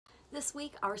This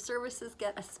week, our services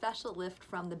get a special lift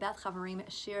from the Beth Haverim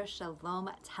Shir Shalom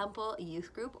Temple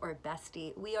Youth Group, or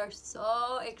BHSSTY. We are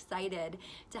so excited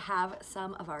to have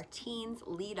some of our teens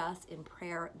lead us in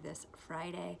prayer this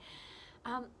Friday.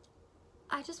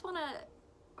 I just want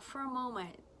to, for a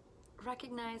moment,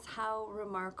 recognize how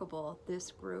remarkable this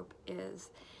group is.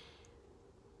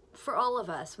 For all of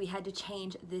us, we had to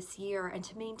change this year, and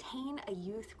to maintain a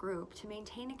youth group, to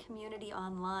maintain a community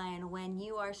online when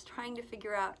you are trying to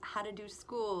figure out how to do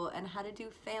school and how to do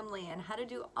family and how to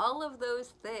do all of those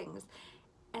things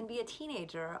and be a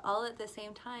teenager all at the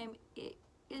same time, it's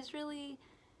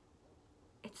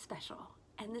special.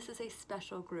 And this is a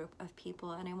special group of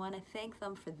people, and I want to thank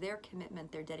them for their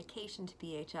commitment, their dedication to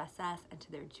BHSS and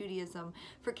to their Judaism,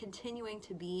 for continuing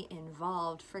to be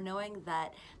involved, for knowing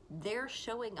that their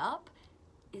showing up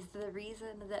is the reason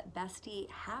that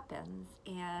BHSSTY happens,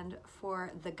 and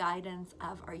for the guidance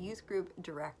of our youth group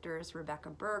directors, Rebecca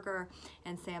Berger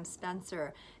and Sam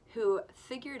Spencer, who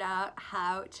figured out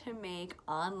how to make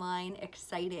online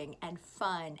exciting and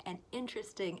fun and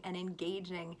interesting and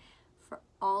engaging for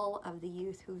all of the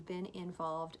youth who've been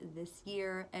involved this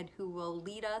year and who will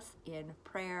lead us in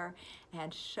prayer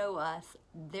and show us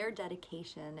their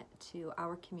dedication to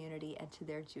our community and to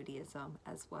their Judaism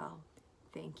as well.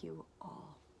 Thank you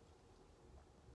all.